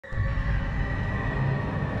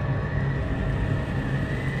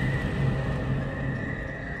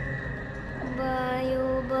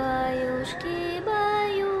игрушки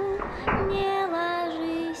бою, не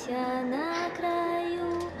ложися на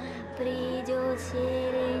краю, придет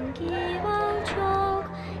серенький волчок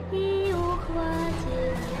и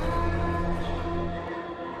ухватит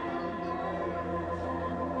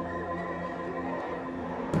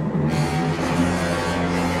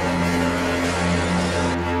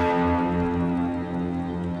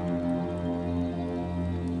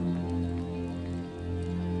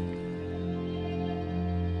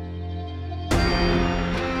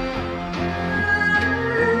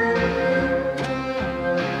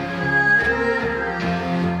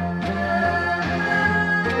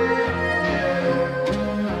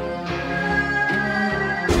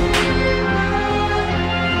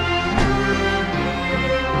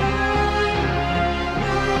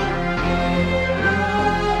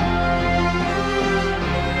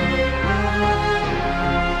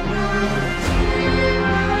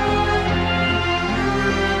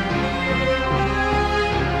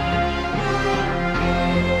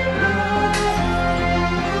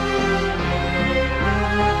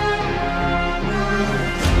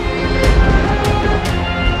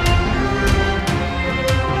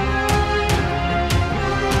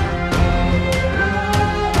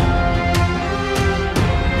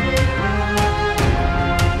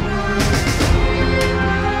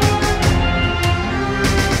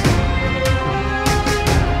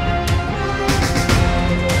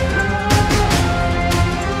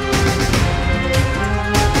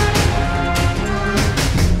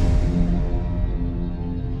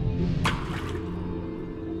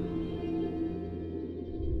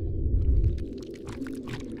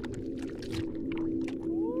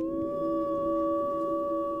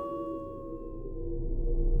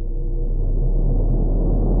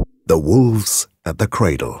The wolves at the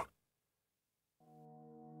cradle.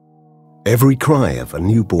 Every cry of a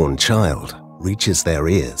newborn child reaches their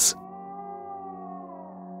ears.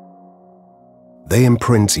 They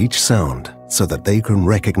imprint each sound so that they can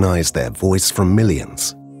recognize their voice from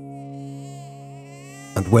millions.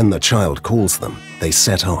 And when the child calls them, they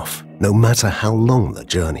set off, no matter how long the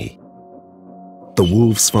journey. The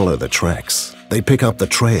wolves follow the tracks. They pick up the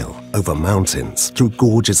trail over mountains, through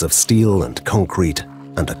gorges of steel and concrete,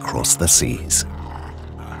 and across the seas.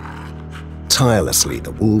 Tirelessly,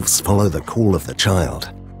 the wolves follow the call of the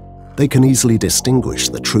child. They can easily distinguish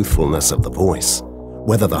the truthfulness of the voice,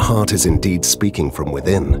 whether the heart is indeed speaking from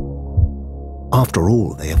within. After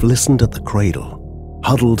all, they have listened at the cradle,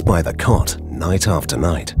 huddled by the cot night after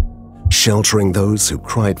night, sheltering those who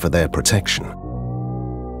cried for their protection.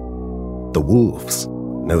 The wolves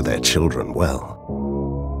know their children well.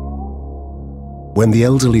 When the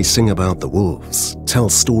elderly sing about the wolves, tell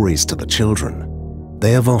stories to the children,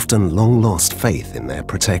 they have often long lost faith in their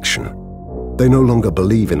protection. They no longer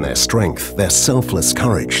believe in their strength, their selfless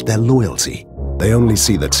courage, their loyalty. They only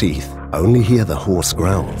see the teeth, only hear the hoarse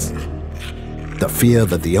growls. The fear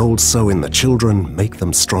that the old sow in the children make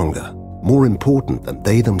them stronger, more important than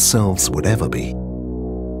they themselves would ever be.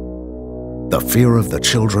 The fear of the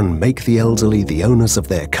children make the elderly the owners of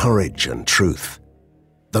their courage and truth.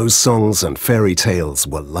 Those songs and fairy tales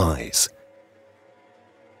were lies.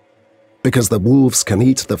 Because the wolves can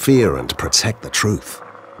eat the fear and protect the truth,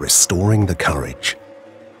 restoring the courage.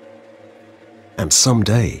 And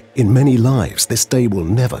someday, in many lives, this day will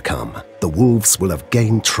never come. The wolves will have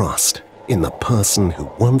gained trust in the person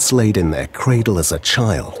who once laid in their cradle as a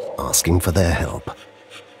child, asking for their help.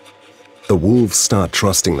 The wolves start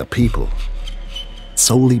trusting the people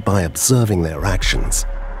solely by observing their actions.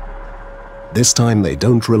 This time they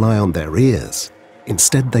don't rely on their ears.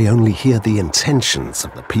 Instead, they only hear the intentions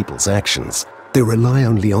of the people's actions. They rely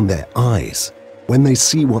only on their eyes. When they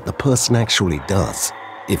see what the person actually does,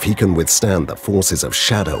 if he can withstand the forces of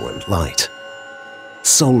shadow and light.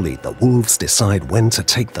 Solely the wolves decide when to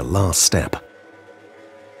take the last step.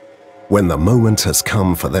 When the moment has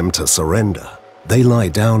come for them to surrender, they lie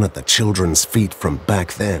down at the children's feet from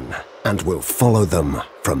back then and will follow them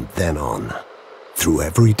from then on, through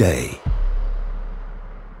every day,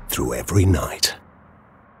 through every night.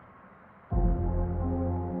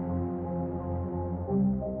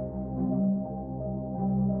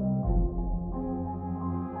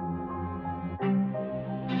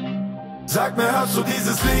 Sag mir, hörst du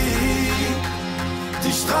dieses Lied?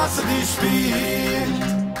 Die Straße, die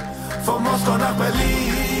spielt von Moskau nach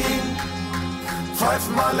Berlin.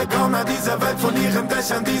 Pfeifen alle Gauner dieser Welt von ihren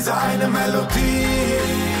Dächern diese eine Melodie.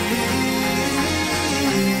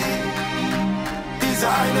 Diese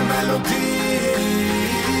eine Melodie.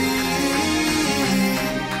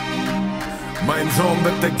 Mein Sohn,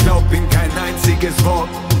 bitte glaub ihm kein einziges Wort.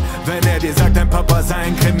 Wenn er dir sagt, dein Papa sei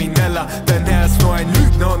ein Krimineller, denn er ist nur ein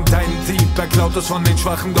Lügner und ein Dieb. Er klaut es von den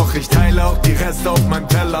Schwachen, doch ich teile auch die Reste auf meinem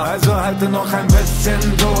Teller. Also halte noch ein bisschen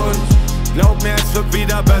durch, glaub mir, es wird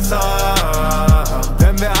wieder besser.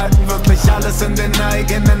 Denn wir halten wirklich alles in den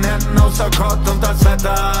eigenen Händen, außer Gott und das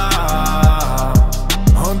Wetter.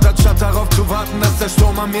 Und anstatt darauf zu warten, dass der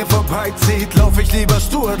Sturm an mir vorbeizieht, lauf ich lieber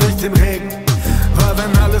stur durch den Regen. Weil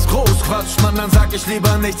wenn alles groß quatscht, Mann, dann sag ich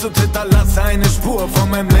lieber nichts und hinterlasse eine Spur von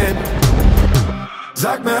meinem Leben.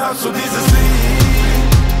 Sag mir, hörst du dieses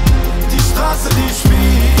Lied? Die Straße, die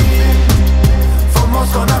spielt von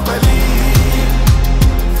Moskau nach Berlin.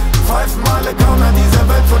 Pfeifen alle Gauner dieser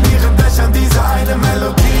Welt von ihren Dächern diese eine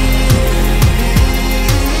Melodie.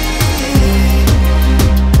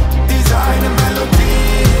 Diese eine Melodie.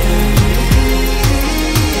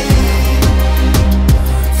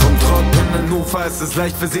 Ufer ist es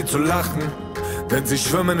leicht für sie zu lachen, denn sie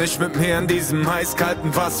schwimmen nicht mit mir in diesem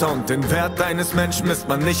eiskalten Wasser. Und den Wert eines Menschen misst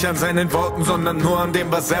man nicht an seinen Worten, sondern nur an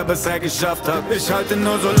dem, was er bisher geschafft hat. Ich halte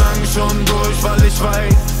nur so lange schon durch, weil ich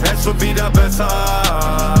weiß, es wird wieder besser.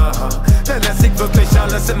 Denn es liegt wirklich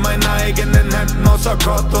alles in meinen eigenen Händen, außer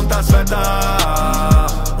Gott und das Wetter.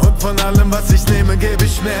 Und von allem, was ich nehme, gebe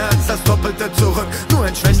ich mehr als das Doppelte zurück. Nur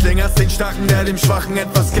ein Schwächling hasst den Starken, der dem Schwachen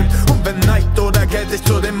etwas gibt. Und wenn Neid oder Geld dich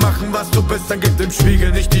zu dem machen, was du bist, dann gib dem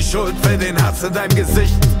Spiegel nicht die Schuld für den Hass in deinem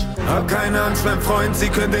Gesicht. Hab keine Angst, mein Freund, sie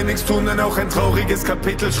können dir nichts tun, denn auch ein trauriges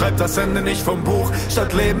Kapitel schreibt das Ende nicht vom Buch.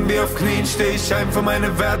 Statt leben wie auf Knien, steh ich ein für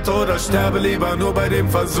meine Werte oder sterbe lieber nur bei dem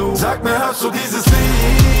Versuch. Sag mir, hörst du dieses Lied?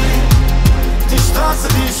 Die Straße,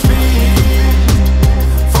 die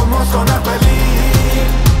spielt von Moskau nach Berlin.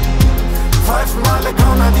 Pfeifen alle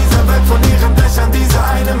Gauner dieser Welt von ihren Dächern diese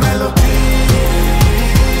eine Melodie.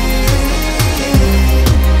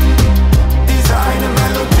 Diese eine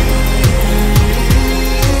Melodie.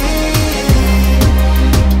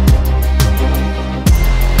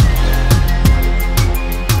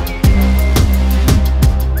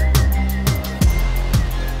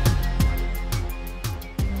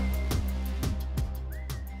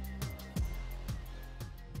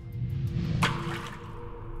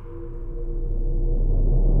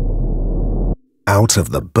 Out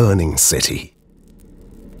of the burning city.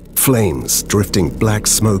 Flames drifting black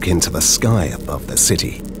smoke into the sky above the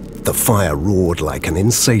city. The fire roared like an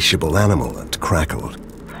insatiable animal and crackled.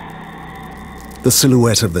 The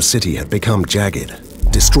silhouette of the city had become jagged.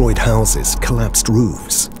 Destroyed houses, collapsed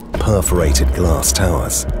roofs, perforated glass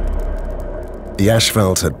towers. The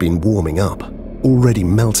asphalt had been warming up, already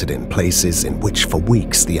melted in places in which for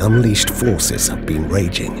weeks the unleashed forces had been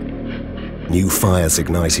raging. New fires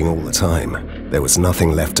igniting all the time. There was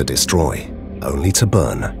nothing left to destroy, only to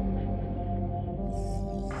burn.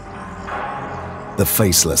 The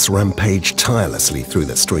Faceless rampaged tirelessly through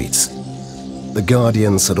the streets. The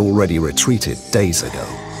Guardians had already retreated days ago,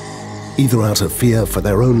 either out of fear for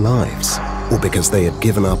their own lives, or because they had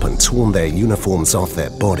given up and torn their uniforms off their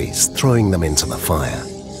bodies, throwing them into the fire.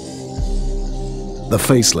 The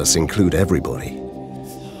Faceless include everybody.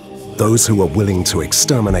 Those who are willing to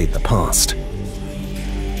exterminate the past.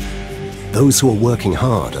 Those who are working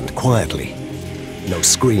hard and quietly. No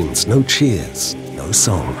screams, no cheers, no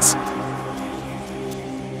songs.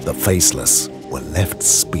 The Faceless were left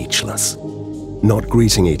speechless. Not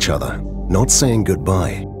greeting each other, not saying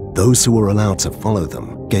goodbye. Those who were allowed to follow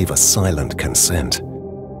them gave a silent consent.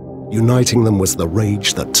 Uniting them was the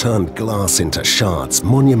rage that turned glass into shards,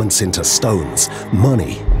 monuments into stones,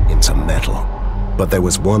 money into metal. But there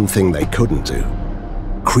was one thing they couldn't do.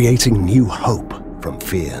 Creating new hope from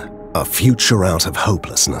fear. A future out of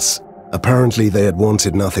hopelessness. Apparently they had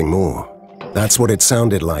wanted nothing more. That's what it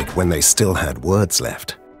sounded like when they still had words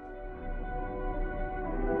left.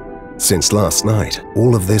 Since last night,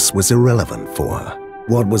 all of this was irrelevant for her.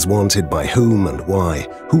 What was wanted by whom and why,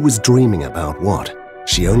 who was dreaming about what.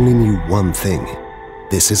 She only knew one thing.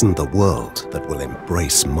 This isn't the world that will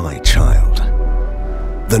embrace my child.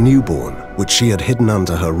 The newborn, which she had hidden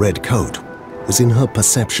under her red coat, was in her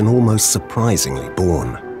perception almost surprisingly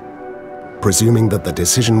born. Presuming that the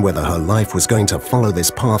decision whether her life was going to follow this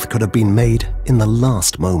path could have been made in the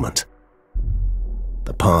last moment.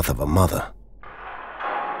 The path of a mother.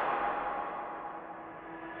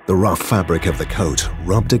 The rough fabric of the coat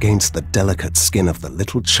rubbed against the delicate skin of the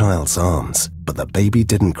little child's arms, but the baby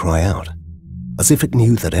didn't cry out, as if it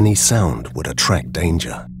knew that any sound would attract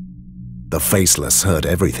danger. The Faceless heard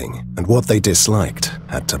everything, and what they disliked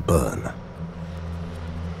had to burn.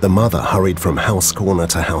 The mother hurried from house corner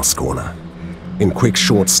to house corner. In quick,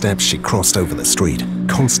 short steps, she crossed over the street,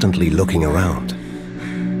 constantly looking around.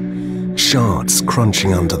 shards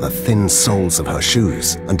crunching under the thin soles of her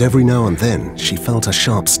shoes, and every now and then she felt a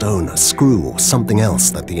sharp stone, a screw, or something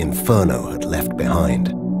else that the inferno had left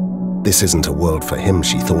behind. This isn't a world for him,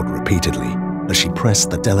 she thought repeatedly, as she pressed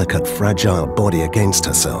the delicate, fragile body against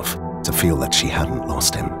herself to feel that she hadn't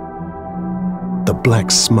lost him. The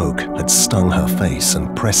black smoke had stung her face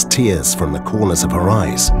and pressed tears from the corners of her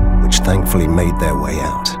eyes, which thankfully made their way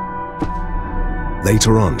out.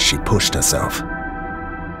 Later on, she pushed herself.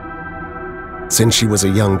 Since she was a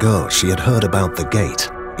young girl, she had heard about the gate.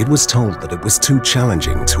 It was told that it was too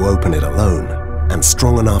challenging to open it alone, and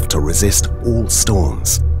strong enough to resist all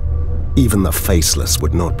storms. Even the faceless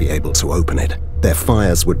would not be able to open it. Their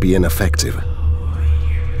fires would be ineffective.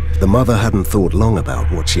 The mother hadn't thought long about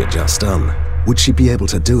what she had just done. Would she be able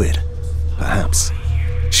to do it? Perhaps.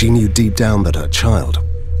 She knew deep down that her child,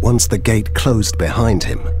 once the gate closed behind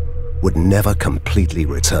him, would never completely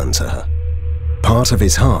return to her. Part of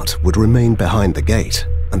his heart would remain behind the gate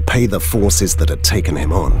and pay the forces that had taken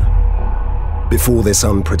him on. Before this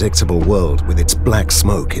unpredictable world with its black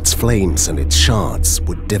smoke, its flames and its shards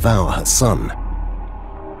would devour her son,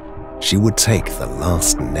 she would take the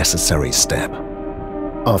last necessary step.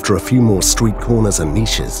 After a few more street corners and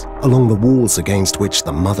niches, along the walls against which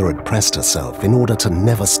the mother had pressed herself in order to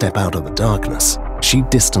never step out of the darkness, she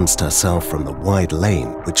distanced herself from the wide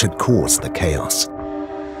lane which had caused the chaos.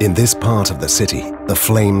 In this part of the city, the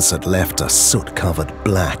flames had left a soot-covered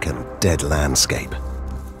black and dead landscape.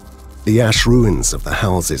 The ash ruins of the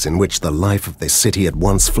houses in which the life of this city had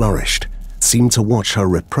once flourished seemed to watch her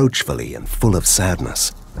reproachfully and full of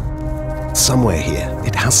sadness. Somewhere here,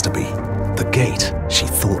 it has to be. The gate, she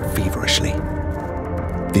thought feverishly.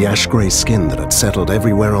 The ash-grey skin that had settled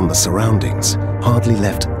everywhere on the surroundings hardly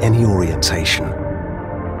left any orientation.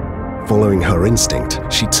 Following her instinct,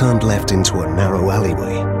 she turned left into a narrow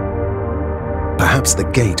alleyway. Perhaps the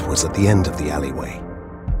gate was at the end of the alleyway.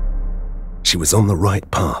 She was on the right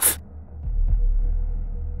path.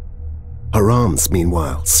 Her arms,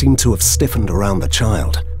 meanwhile, seemed to have stiffened around the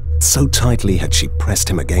child. So tightly had she pressed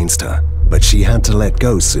him against her, but she had to let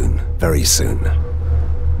go soon, very soon.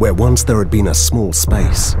 Where once there had been a small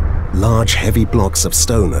space, large heavy blocks of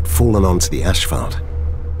stone had fallen onto the asphalt.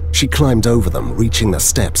 She climbed over them, reaching the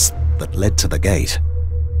steps that led to the gate.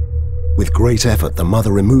 With great effort, the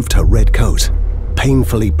mother removed her red coat,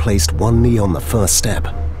 painfully placed one knee on the first step,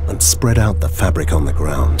 and spread out the fabric on the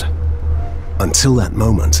ground. Until that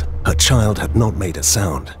moment, her child had not made a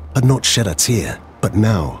sound, had not shed a tear. But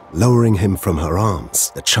now, lowering him from her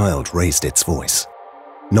arms, the child raised its voice.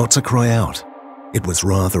 Not to cry out, it was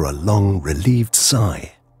rather a long, relieved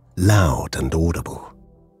sigh, loud and audible.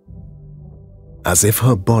 As if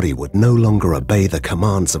her body would no longer obey the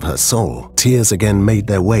commands of her soul, tears again made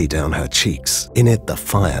their way down her cheeks, in it the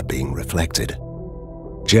fire being reflected.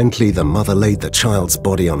 Gently, the mother laid the child's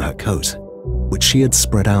body on her coat, which she had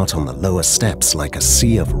spread out on the lower steps like a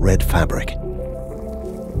sea of red fabric.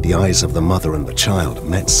 The eyes of the mother and the child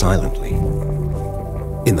met silently.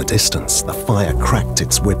 In the distance, the fire cracked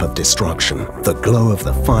its whip of destruction. The glow of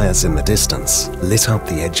the fires in the distance lit up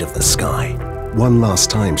the edge of the sky. One last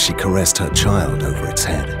time she caressed her child over its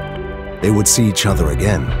head. They would see each other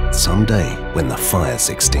again someday when the fire's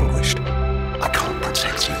extinguished. "I can't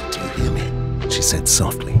protect you, do you hear me?" she said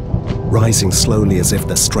softly, rising slowly as if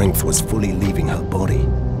the strength was fully leaving her body.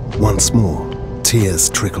 Once more, tears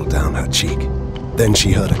trickled down her cheek. Then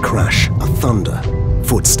she heard a crash, a thunder,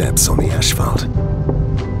 footsteps on the asphalt.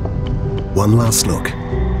 One last look.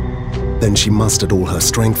 Then she mustered all her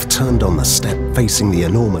strength, turned on the step facing the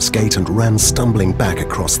enormous gate and ran stumbling back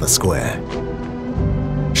across the square.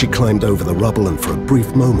 She climbed over the rubble and for a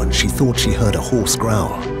brief moment she thought she heard a hoarse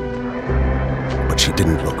growl. But she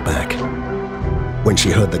didn't look back. When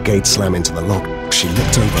she heard the gate slam into the lock, she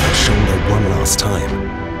looked over her shoulder one last time.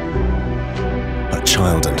 Her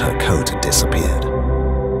child and her coat had disappeared.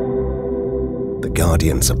 The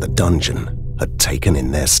guardians of the dungeon had taken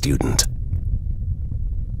in their student.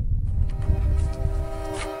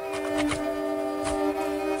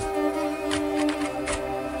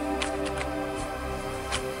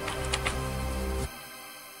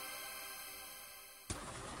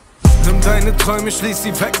 Nimm deine Träume, schließ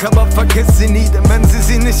sie weg, aber vergiss sie nie. Denn wenn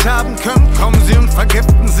sie nicht haben können, kommen sie und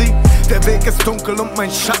vergiften sie. Der Weg ist dunkel und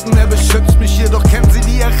mein Schatten, er beschützt mich. Jedoch kennen sie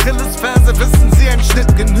die Achillesferse, wissen sie, ein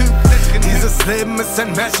Schnitt genügt. Dieses Leben ist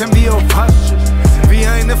ein Märchen wie auf Hasch, wie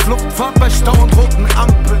eine Fluchtfahrt bei Stau und roten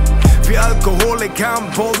Ampeln, wie Alkoholiker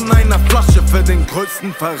am Boden einer Flasche. Für den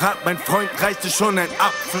größten Verrat, mein Freund, reichte schon ein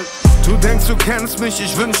Apfel. Du denkst, du kennst mich,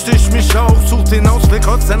 ich wünschte ich mich auch. Such den Ausweg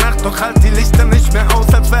aus der Nacht, doch halt die Lichter nicht mehr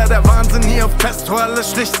aus. Als wär der Wahnsinn hier auf Pesto, alle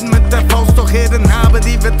schlichten mit der Faust. Doch jede Narbe,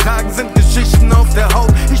 die wir tragen, sind Geschichten auf der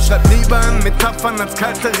Haut. Ich schreib lieber in Metaphern als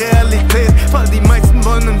kalte Realität, weil die meisten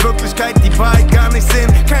wollen in Wirklichkeit die Wahrheit gar nicht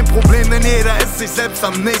sehen. Kein Problem, denn jeder ist sich selbst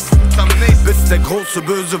am nächsten. Bis der große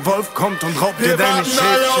böse Wolf kommt und raubt dir deine Schäfchen. Wir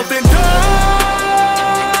warten alle auf den Tag,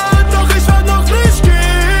 doch ich werd noch nicht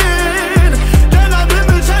gehen. Denn am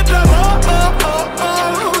Himmel scheint der Mond,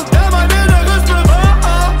 der mein Inneres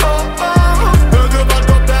bewahrt. Irgendwann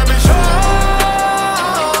kommt er mich an,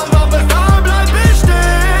 doch bis dahin bleib ich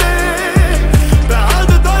stehen.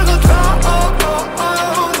 Behaltet eure Traum,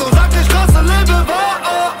 so sagt die Straße, lebe wahr.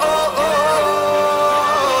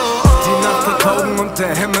 Die Nacht hat Augen und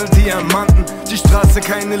der Himmel Diamanten. Die Straße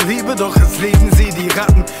keine Liebe, doch es lieben sie die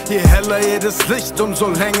Ratten. Je heller jedes Licht, umso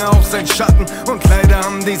länger auch sein Schatten. Und leider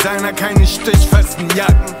haben Designer keine stichfesten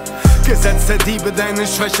Jacken. Gesetz der Diebe, deine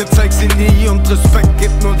Schwäche zeig sie nie. Und Respekt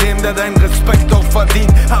gibt nur dem, der deinen Respekt auch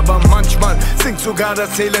verdient. Aber manchmal singt sogar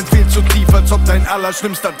das Elend viel zu tief, als ob dein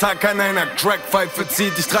allerschlimmster Tag an einer Crackpfeife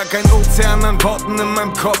zieht. Ich trag ein Ozean an Worten in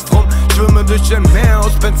meinem Kopf rum, schwimme durch ein Meer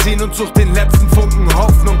aus Benzin und such den letzten Funken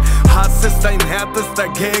Hoffnung. Hass ist dein härtester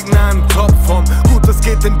Gegner in Topform. Gutes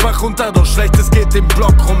geht den Bach runter, doch Schlechtes geht den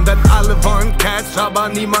Block rum. Denn alle wollen Cash, aber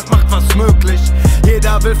niemand macht was möglich.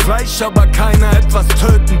 Jeder will Fleisch, aber keiner etwas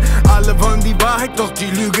töten. Alle wollen die Wahrheit, doch die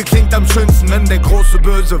Lüge klingt am schönsten, wenn der große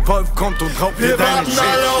böse Wolf kommt und raubt dir deine Schäfchen. Wir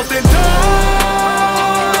warten alle auf den Tag,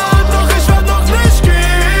 doch ich werd noch nicht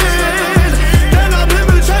gehen. Denn am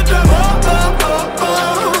Himmel scheint der Mond,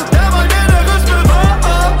 der mein Inneres bewahrt.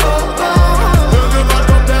 Irgendwann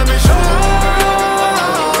kommt er mich an,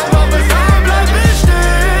 doch bis dahin bleib ich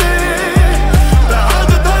stehen.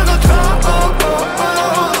 Behaltet eure Traum,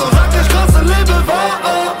 so sagt die Straße, lebe wahr.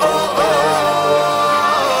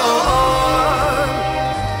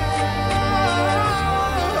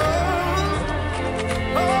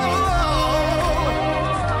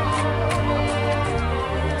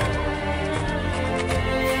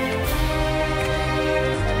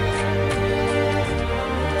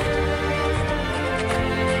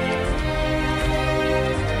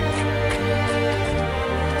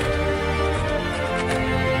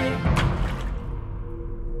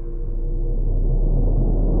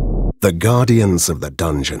 The Guardians of the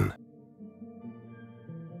Dungeon.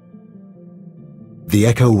 The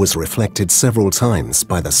echo was reflected several times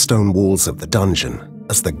by the stone walls of the dungeon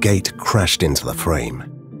as the gate crashed into the frame.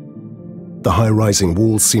 The high-rising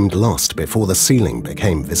walls seemed lost before the ceiling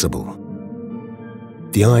became visible.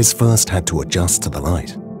 The eyes first had to adjust to the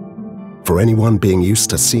light. For anyone being used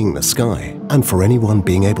to seeing the sky, and for anyone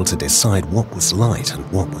being able to decide what was light and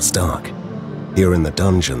what was dark, here in the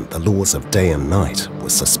dungeon, the laws of day and night were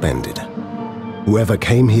suspended. Whoever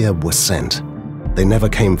came here was sent. They never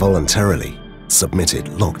came voluntarily, submitted,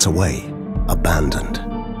 locked away, abandoned.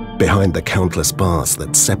 Behind the countless bars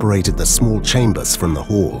that separated the small chambers from the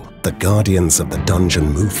hall, the guardians of the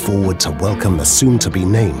dungeon moved forward to welcome the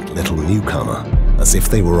soon-to-be-named little newcomer, as if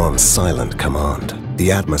they were on silent command.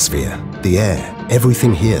 The atmosphere, the air,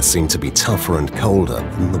 everything here seemed to be tougher and colder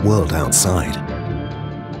than the world outside.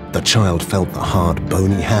 The child felt the hard,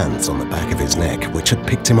 bony hands on the back of his neck which had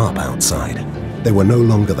picked him up outside. They were no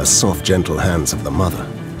longer the soft, gentle hands of the mother.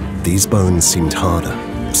 These bones seemed harder,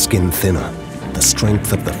 the skin thinner, the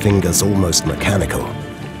strength of the fingers almost mechanical.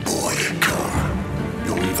 Boy, come.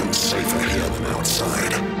 You're even safer here than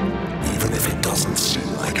outside. Even if it doesn't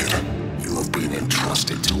seem like it, you have been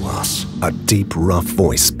entrusted to us. A deep, rough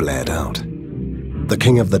voice blared out. The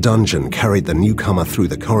king of the dungeon carried the newcomer through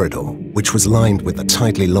the corridor, which was lined with the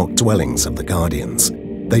tightly locked dwellings of the guardians.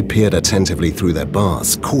 They peered attentively through their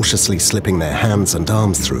bars, cautiously slipping their hands and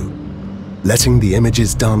arms through, letting the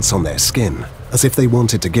images dance on their skin, as if they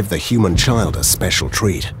wanted to give the human child a special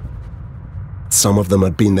treat. Some of them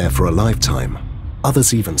had been there for a lifetime,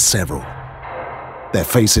 others even several. Their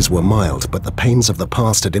faces were mild, but the pains of the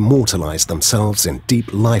past had immortalized themselves in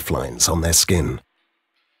deep lifelines on their skin.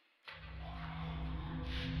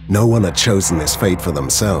 No one had chosen this fate for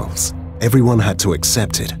themselves. Everyone had to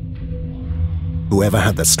accept it. Whoever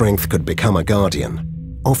had the strength could become a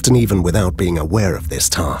guardian, often even without being aware of this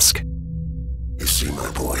task. You see,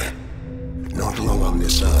 my boy, not long on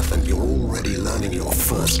this earth and you're already learning your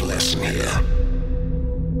first lesson here.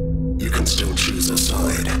 You can still choose a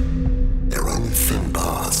side. They're only thin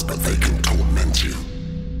bars, but they can torment you.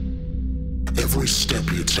 Every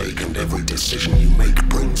step you take and every decision you make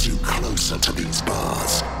brings you closer to these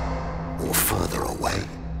bars, or further away.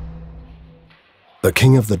 The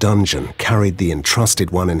king of the dungeon carried the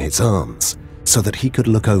entrusted one in his arms so that he could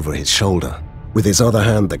look over his shoulder. With his other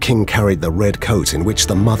hand, the king carried the red coat in which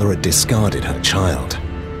the mother had discarded her child.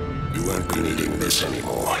 You won't be needing this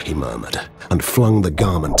anymore, he murmured, and flung the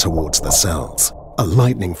garment towards the cells. A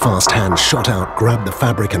lightning-fast hand shot out, grabbed the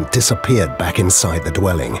fabric and disappeared back inside the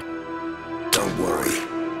dwelling. Don't worry.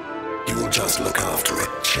 You will just look after it,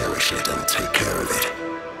 cherish it, and take care of it.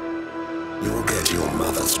 You will get your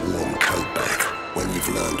mother's warm coat back when you've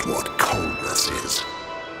learned what coldness is.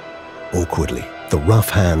 Awkwardly, the rough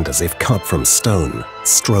hand, as if cut from stone,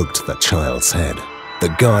 stroked the child's head.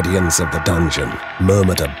 The guardians of the dungeon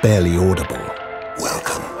murmured a barely audible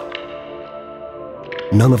welcome.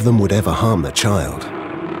 None of them would ever harm the child.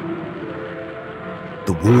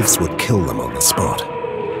 The wolves would kill them on the spot.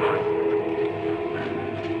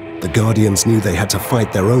 The guardians knew they had to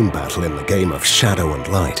fight their own battle in the game of shadow and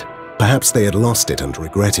light. Perhaps they had lost it and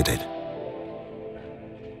regretted it.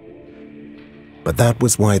 But that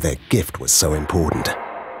was why their gift was so important.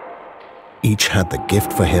 Each had the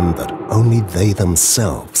gift for him that only they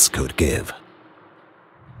themselves could give.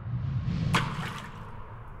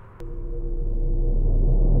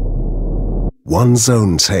 One's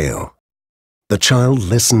own tale. The child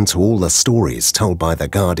listened to all the stories told by the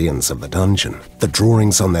guardians of the dungeon. The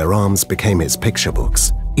drawings on their arms became his picture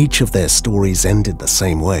books. Each of their stories ended the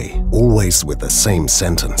same way, always with the same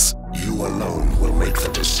sentence. You alone will make the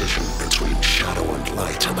decision between shadow and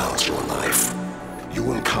light about your life. You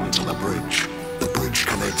will come to the bridge. The bridge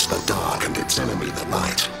connects the dark and its enemy, the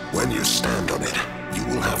light. When you stand on it, you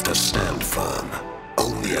will have to stand firm.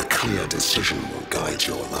 Only a clear decision will guide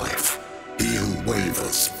your life. He who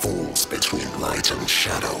wavers falls between light and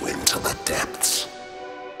shadow into the depths.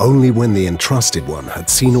 Only when the entrusted one had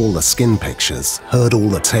seen all the skin pictures, heard all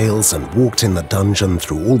the tales, and walked in the dungeon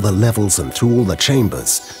through all the levels and through all the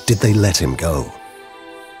chambers, did they let him go.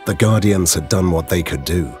 The guardians had done what they could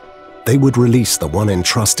do. They would release the one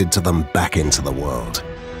entrusted to them back into the world.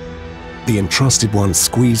 The entrusted one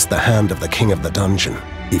squeezed the hand of the king of the dungeon.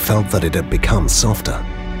 He felt that it had become softer.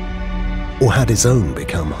 Or had his own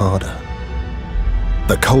become harder?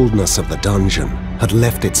 The coldness of the dungeon had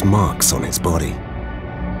left its marks on his body.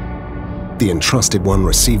 The entrusted one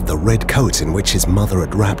received the red coat in which his mother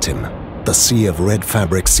had wrapped him. The sea of red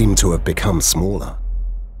fabric seemed to have become smaller.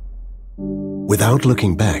 Without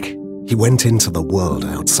looking back, he went into the world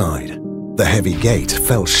outside. The heavy gate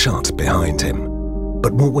fell shut behind him.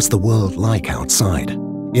 But what was the world like outside?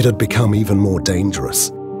 It had become even more dangerous.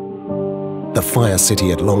 The fire city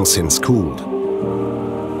had long since cooled.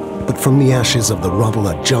 But from the ashes of the rubble,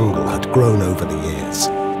 a jungle had grown over the years.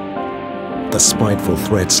 The spiteful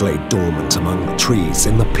threats lay dormant among the trees,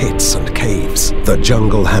 in the pits and caves. The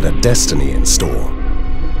jungle had a destiny in store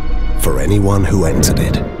for anyone who entered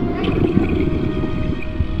it.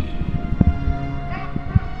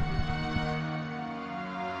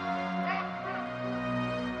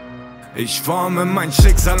 Ich forme mein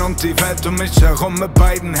Schicksal und die Welt um mich herum mit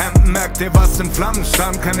beiden Händen. Merkt ihr, was in Flammen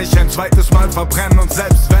stand, kann ich ein zweites Mal verbrennen. Und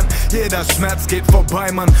selbst wenn jeder Schmerz geht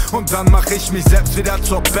vorbei, Mann, und dann mach ich mich selbst wieder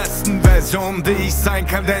zur besten Version, die ich sein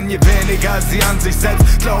kann. Denn je weniger sie an sich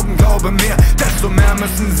selbst glauben, glaube mir, desto mehr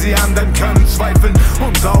müssen sie anderen können zweifeln.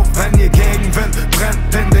 Und auch wenn ihr Gegenwind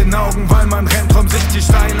brennt in den Augen, weil man rennt, räumt sich die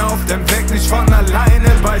Steine auf dem Weg nicht von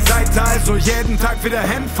alleine beiseite. Also jeden Tag wieder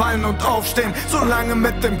hinfallen und aufstehen, so lange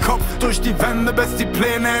mit dem Kopf durch die Wände, bis die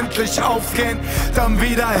Pläne endlich aufgehen. Dann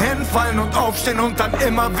wieder hinfallen und aufstehen und dann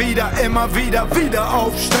immer wieder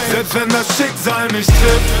aufstehen. Selbst wenn das Schicksal mich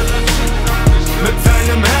trifft, mit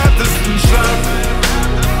seinem härtesten Schlag,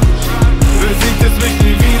 besiegt es mich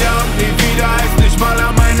nie wieder und nie wieder, heißt nicht mal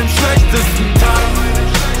an meinem schlechtesten Tag.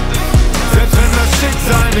 Selbst wenn das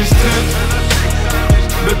Schicksal mich trifft,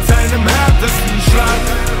 mit seinem härtesten Schlag,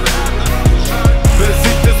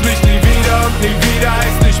 besiegt es mich nie wieder und nie wieder,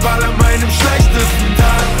 heißt nicht mal an meinem schlechtesten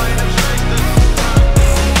Tag.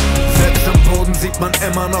 Selbst am Boden sieht man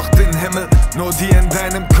immer noch den Himmel. Nur die in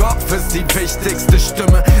deinem Kopf ist die wichtigste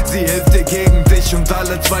Stimme. Sie hilft dir gegen dich und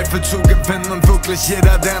alle Zweifel zu gewinnen. Und wirklich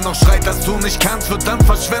jeder, der noch schreit, dass du nicht kannst, wird dann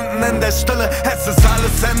verschwinden in der Stille. Es ist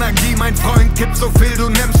alles Energie, mein Freund, gib so viel du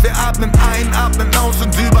nimmst. Wir atmen ein, atmen aus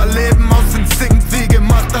und überleben aus Instinkt, wie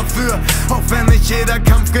gemacht dafür. Auch wenn nicht jeder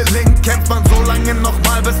Kampf gelingt, kämpft man so lange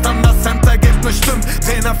nochmal, bis dann das Endergebnis stimmt.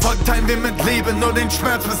 Den Erfolg teilen wir mit Liebe, nur den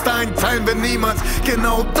Schmerz bis dahin teilen wir niemals.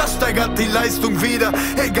 Genau das steigert die Leistung wieder.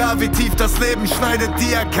 Egal wie tief das Leben schneidet,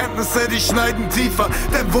 die Erkenntnisse, die schneiden tiefer.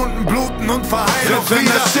 Denn Wunden bluten und verheilen auch wieder. Wenn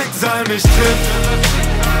das Schicksal mich trifft,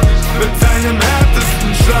 mit seinem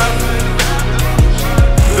härtesten Schlag,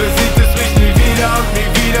 besiegt es mich nie wieder und nie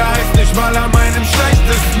wieder, heißt nicht mal an meinem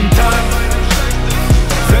schlechtesten Tag.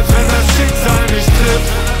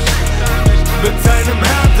 trifft, mit seinem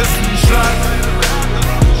härtesten Schlag.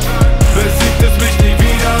 Besiegt es mich nie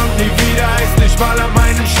wieder und nie wieder, heißt nicht mal an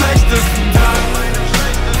meinem schlechtesten Tag.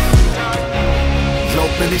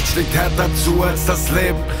 Glaub mir, nichts schlägt härter zu als das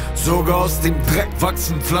Leben. Sogar aus dem Dreck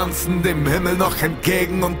wachsen Pflanzen dem Himmel noch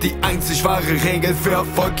entgegen. Und die einzig wahre Regel für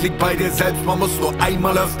Erfolg liegt bei dir selbst. Man muss nur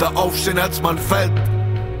einmal öfter aufstehen, als man fällt.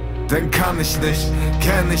 Denn kann ich nicht,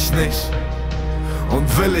 kenn ich nicht und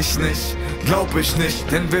will ich nicht, glaub ich nicht.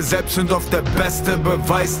 Denn wir selbst sind oft der beste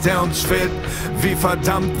Beweis, der uns fehlt. Wie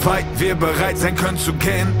verdammt weit wir bereit sein können zu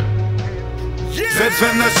gehen. Selbst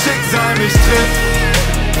wenn das Schicksal mich trifft,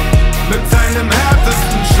 mit seinem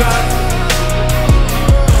härtesten Schlag,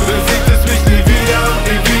 besiegt es mich nie wieder und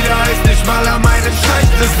nie wieder, heißt nicht mal an meinem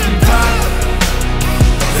schlechtesten Tag.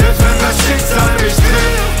 Selbst wenn das Schicksal mich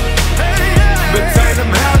trifft, mit seinem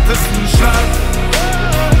härtesten Schlag,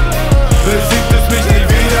 besiegt es mich nie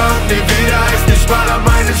wieder und nie wieder, heißt nicht mal an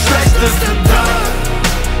meinem schlechtesten Tag.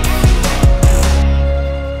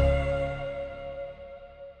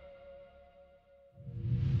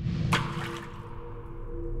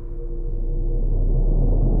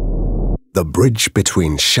 The bridge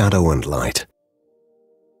between shadow and light.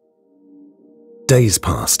 Days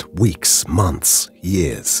passed, weeks, months,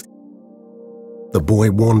 years. The boy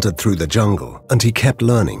wandered through the jungle, and he kept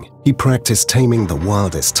learning. He practiced taming the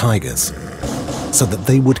wildest tigers, so that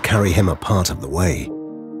they would carry him a part of the way.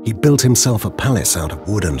 He built himself a palace out of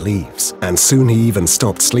wood and leaves, and soon he even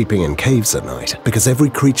stopped sleeping in caves at night, because every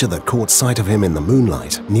creature that caught sight of him in the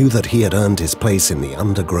moonlight knew that he had earned his place in the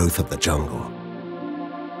undergrowth of the jungle.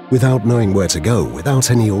 Without knowing where to go,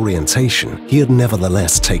 without any orientation, he had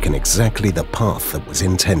nevertheless taken exactly the path that was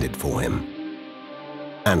intended for him.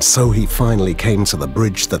 And so he finally came to the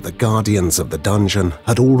bridge that the guardians of the dungeon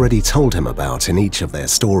had already told him about in each of their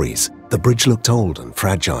stories. The bridge looked old and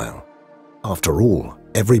fragile. After all,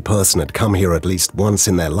 every person had come here at least once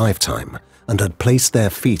in their lifetime and had placed their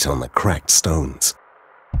feet on the cracked stones.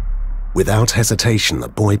 Without hesitation, the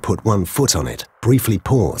boy put one foot on it, briefly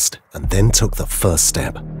paused, and then took the first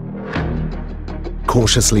step.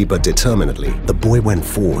 Cautiously but determinedly, the boy went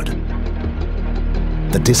forward.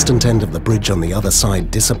 The distant end of the bridge on the other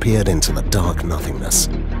side disappeared into the dark nothingness.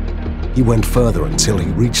 He went further until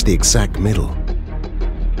he reached the exact middle.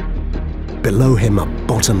 Below him, a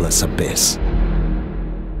bottomless abyss.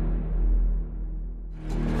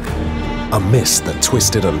 A mist that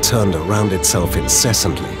twisted and turned around itself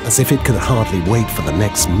incessantly, as if it could hardly wait for the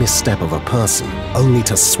next misstep of a person, only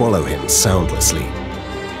to swallow him soundlessly.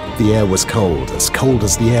 The air was cold as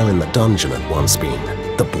the air in the dungeon had once been.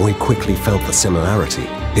 The boy quickly felt the similarity.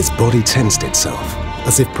 His body tensed itself,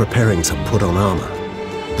 as if preparing to put on armor.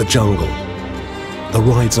 The jungle, the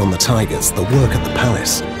rides on the tigers, the work at the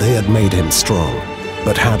palace, they had made him strong.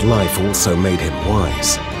 But had life also made him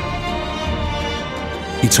wise?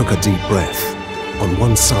 He took a deep breath. On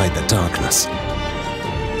one side, the darkness.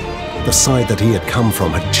 The side that he had come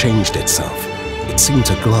from had changed itself. It seemed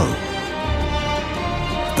to glow.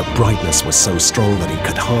 The brightness was so strong that he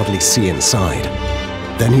could hardly see inside.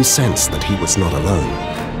 Then he sensed that he was not alone.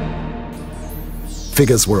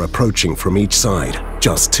 Figures were approaching from each side,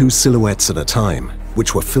 just 2 silhouettes at a time,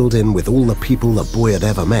 which were filled in with all the people the boy had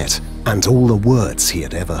ever met, and all the words he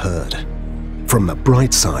had ever heard. From the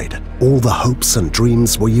bright side, all the hopes and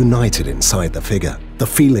dreams were united inside the figure. The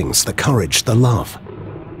feelings, the courage, the love.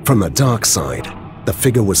 From the dark side, the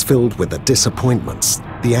figure was filled with the disappointments,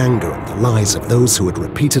 the anger and the lies of those who had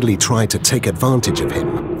repeatedly tried to take advantage of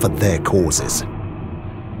him for their causes.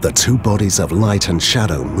 The 2 bodies of light and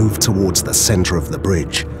shadow moved towards the center of the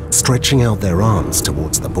bridge, stretching out their arms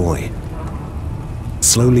towards the boy.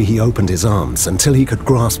 Slowly he opened his arms until he could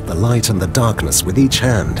grasp the light and the darkness with each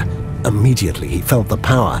hand. Immediately he felt the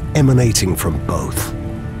power emanating from both.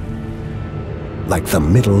 Like the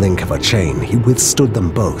middle link of a chain, he withstood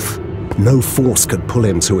them both. No force could pull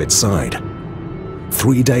him to its side.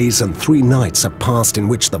 3 days and 3 nights had passed in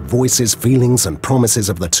which the voices, feelings, and promises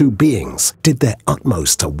of the 2 beings did their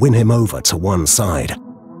utmost to win him over to one side.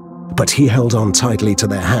 But he held on tightly to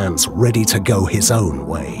their hands, ready to go his own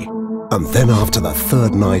way. And then after the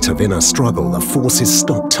 3rd night of inner struggle, the forces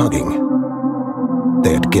stopped tugging.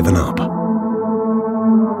 They had given up.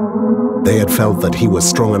 They had felt that he was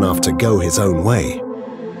strong enough to go his own way,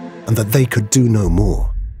 and that they could do no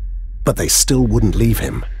more. But they still wouldn't leave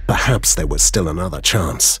him. Perhaps there was still another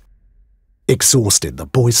chance. Exhausted, the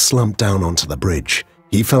boy slumped down onto the bridge.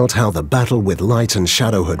 He felt how the battle with light and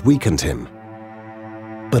shadow had weakened him.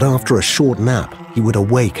 But after a short nap, he would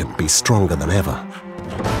awake and be stronger than ever.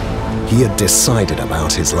 He had decided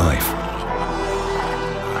about his life.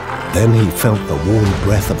 Then he felt the warm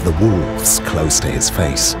breath of the wolves close to his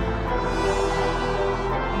face.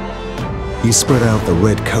 He spread out the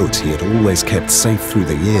red coat he had always kept safe through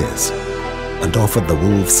the years and offered the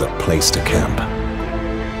wolves a place to camp.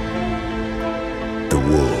 The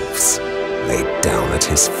wolves laid down at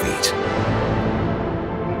his feet.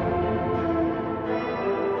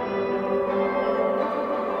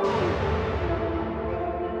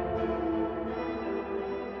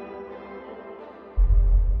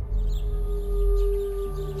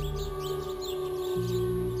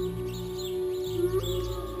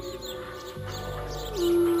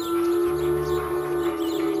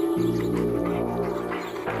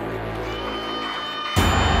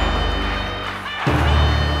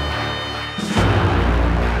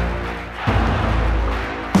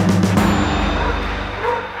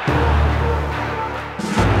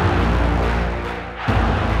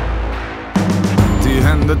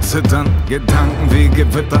 Zittern, Gedanken wie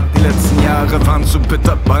Gewitter. Die letzten Jahre waren zu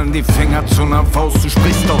bitter, ballen die Finger zu ner Faust. Du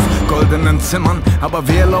sprichst aus goldenen Zimmern, aber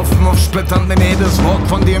wir laufen auf Splittern. Denn jedes Wort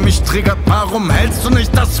von dir mich triggert. Warum hältst du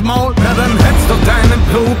nicht das Maul? Na dann hältst doch deine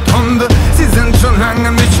Bluthunde. Sie sind schon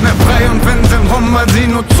lange nicht mehr frei und winseln rum, weil sie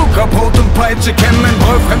nur Zuckerbrot und Peitsche kennen. Mein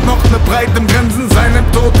Boyfriend noch ne Breit im Grinsen seinem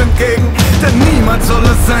Tod entgegen. Denn niemals soll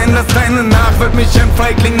es sein, dass deine Nachwelt mich ein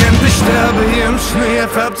Feigling nennt. Ich sterbe hier im Schnee, er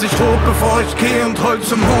färbt sich rot, bevor ich gehe und heul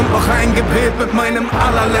zum Mond. Noch ein Gebet mit meinem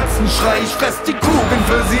allerletzten Schrei. Ich fress die Kugeln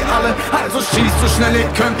für sie alle, also schießt so schnell ihr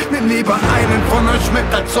könnt. Nimm lieber einen von euch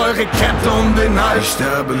mit als eure Kette um den Hals. Ich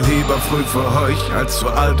sterbe lieber früh für euch, als zu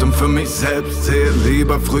alt und für mich selbst. Sehe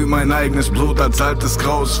lieber früh mein eigenes Blut als altes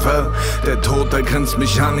graues Fell. Der Tod, der grinst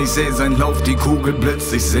mich an, ich seh sein Lauf, die Kugel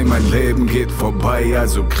blitzt. Ich seh mein Leben geht vorbei,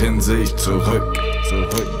 also grinse ich zurück.